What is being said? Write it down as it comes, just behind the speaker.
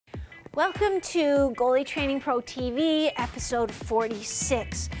Welcome to Goalie Training Pro TV, episode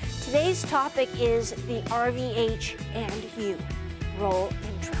 46. Today's topic is the RVH and YOU. Roll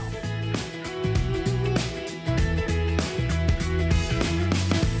intro.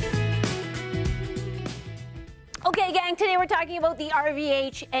 Okay, gang, today we're talking about the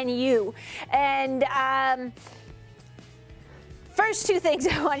RVH and YOU. And first two things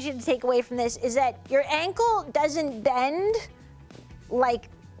I want you to take away from this is that your ankle doesn't bend like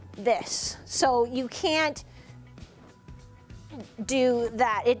this. So you can't do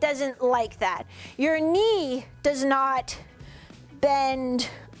that. It doesn't like that. Your knee does not bend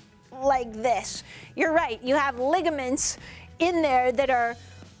like this. You're right. You have ligaments in there that are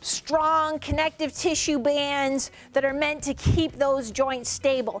strong connective tissue bands that are meant to keep those joints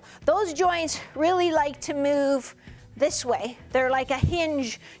stable. Those joints really like to move this way. They're like a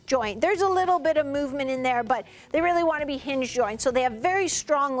hinge joint. There's a little bit of movement in there, but they really want to be hinge joints. So they have very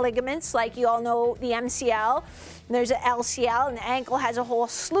strong ligaments, like you all know the MCL, and there's an LCL, and the ankle has a whole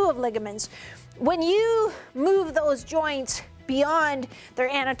slew of ligaments. When you move those joints beyond their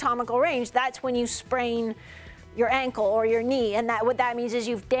anatomical range, that's when you sprain your ankle or your knee, and what that means is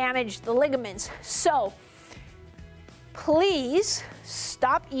you've damaged the ligaments. So please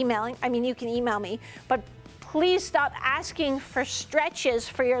stop emailing. I mean, you can email me, but please stop asking for stretches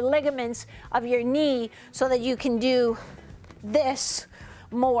for your ligaments of your knee so that you can do this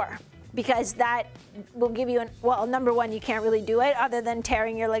more, because that will give you well, number one, you can't really do it other than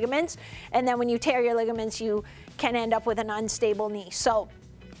tearing your ligaments. And then when you tear your ligaments, you can end up with an unstable knee. So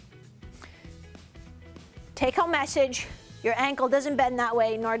take home message, your ankle doesn't bend that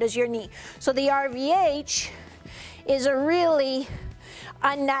way, nor does your knee. So the RVH is a really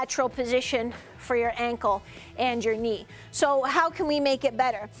unnatural position for your ankle and your knee. So how can we make it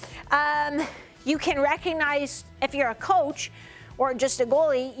better? You can recognize, if you're a coach or just a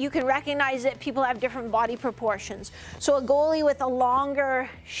goalie, you can recognize that people have different body proportions. So a goalie with a longer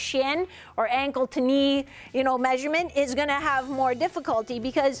shin or ankle to knee, measurement is gonna have more difficulty,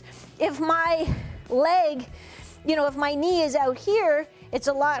 because if my leg, if my knee is out here, it's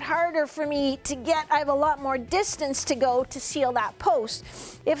a lot harder for me to get. I have a lot more distance to go to seal that post.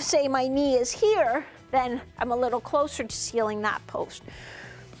 If, say, my knee is here, then I'm a little closer to sealing that post.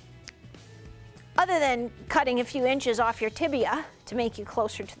 Other than cutting a few inches off your tibia to make you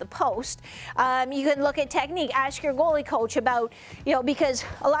closer to the post, you can look at technique. Ask your goalie coach about, because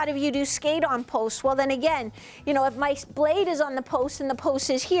a lot of you do skate on posts. Well, then again, if my blade is on the post and the post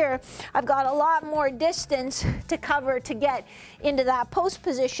is here, I've got a lot more distance to cover to get into that post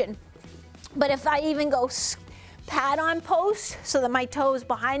position. But if I even go pad on post so that my toe is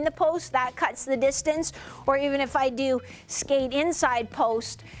behind the post, that cuts the distance. Or even if I do skate inside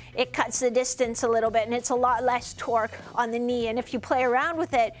post, it cuts the distance a little bit, and it's a lot less torque on the knee. And if you play around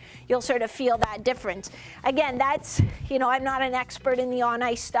with it, you'll sort of feel that difference. Again, that's, I'm not an expert in the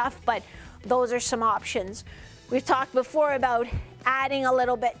on-ice stuff, but those are some options. We've talked before about adding a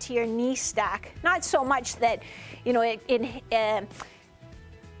little bit to your knee stack. Not so much that, it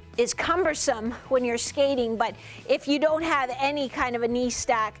is cumbersome when you're skating, but if you don't have any kind of a knee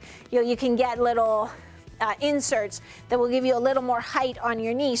stack, you can get little inserts that will give you a little more height on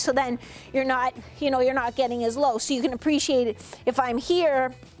your knee, so then you're not getting as low. So you can appreciate it. If I'm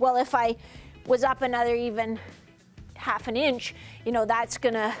here, well, if I was up another even half an inch, that's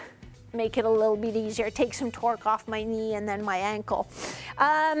gonna make it a little bit easier. Take some torque off my knee and then my ankle.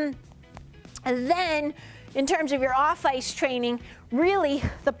 And then in terms of your off-ice training, really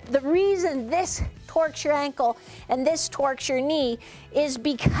the reason this torques your ankle and this torques your knee is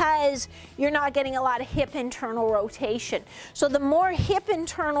because you're not getting a lot of hip internal rotation. So the more hip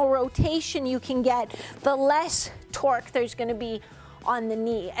internal rotation you can get, the less torque there's going to be on the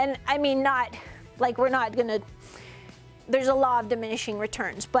knee. And I mean, not like there's a law of diminishing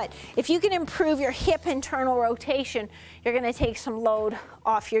returns, but if you can improve your hip internal rotation, you're going to take some load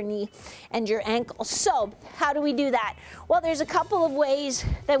off your knee and your ankle. So how do we do that? Well, there's a couple of ways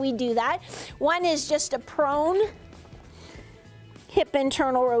that we do that. One is just a prone hip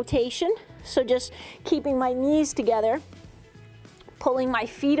internal rotation. So just keeping my knees together, pulling my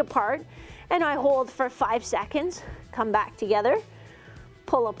feet apart, and I hold for 5 seconds, come back together,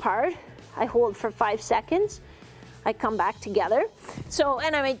 pull apart, I hold for 5 seconds, I come back together. So,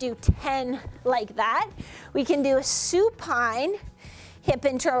 and I might do 10 like that. We can do a supine hip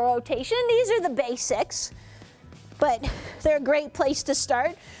internal rotation. These are the basics, but they're a great place to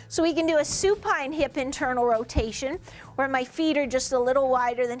start. So we can do a supine hip internal rotation where my feet are just a little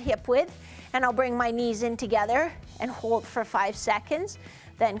wider than hip width, and I'll bring my knees in together and hold for 5 seconds,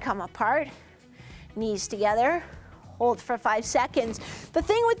 then come apart, knees together, hold for 5 seconds. The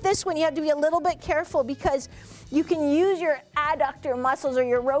thing with this one, you have to be a little bit careful because you can use your adductor muscles or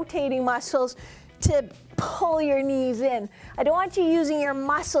your rotating muscles to pull your knees in. I don't want you using your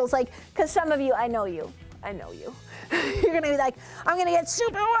muscles, like, because some of you, I know you. You're gonna be like, I'm gonna get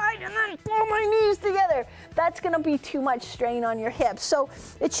super wide and then pull my knees together. That's gonna be too much strain on your hips. So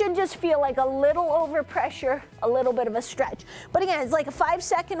it should just feel like a little overpressure, a little bit of a stretch. But again, it's like a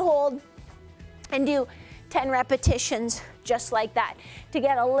 5-second hold and do 10 repetitions just like that. To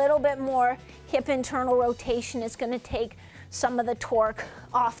get a little bit more hip internal rotation, it's gonna take some of the torque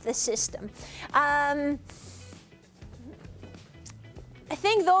off the system. I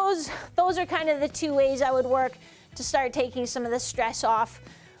think those are kind of the 2 ways I would work to start taking some of the stress off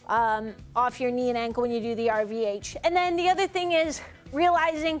your knee and ankle when you do the RVH. And then the other thing is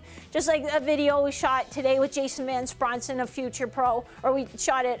realizing, just like a video we shot today with Jason Van Spronson, a future pro, or we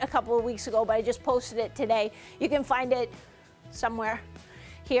shot it a couple of weeks ago, but I just posted it today. You can find it somewhere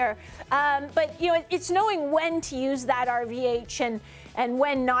here. But you know, it's knowing when to use that RVH and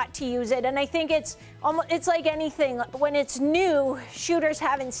when not to use it. And I think it's like anything. When it's new, shooters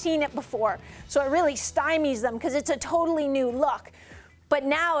haven't seen it before. So it really stymies them because it's a totally new look. But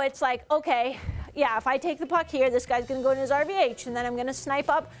now it's like, okay, yeah, if I take the puck here, this guy's gonna go in his RVH and then I'm gonna snipe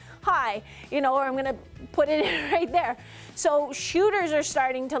up high, you know, or I'm gonna put it in right there. So shooters are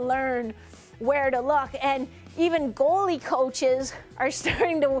starting to learn where to look, and even goalie coaches are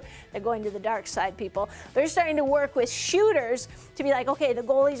starting to, they're going to the dark side, people. They're starting to work with shooters to be like, okay, the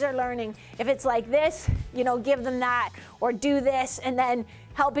goalies are learning. If it's like this, you know, give them that, or do this, and then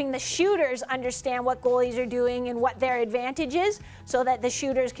helping the shooters understand what goalies are doing and what their advantage is so that the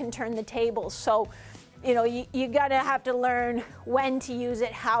shooters can turn the tables. So, you know, you gotta have to learn when to use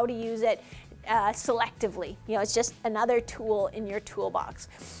it, how to use it, selectively. You know, it's just another tool in your toolbox.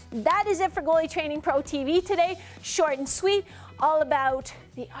 That is it for Goalie Training Pro TV today. Short and sweet, all about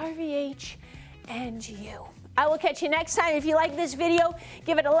the RVH and you. I will catch you next time. If you like this video,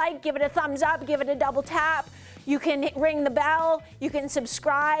 give it a like, give it a thumbs up, give it a double tap. You can ring the bell, you can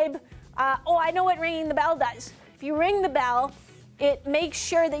subscribe. Oh, I know what ringing the bell does. If you ring the bell, it makes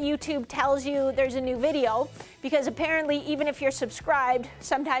sure that YouTube tells you there's a new video, because apparently even if you're subscribed,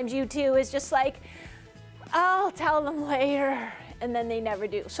 sometimes YouTube is just like, I'll tell them later, and then they never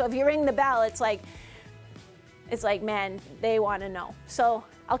do. So if you ring the bell, it's like, man, they want to know. So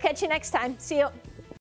I'll catch you next time. See you.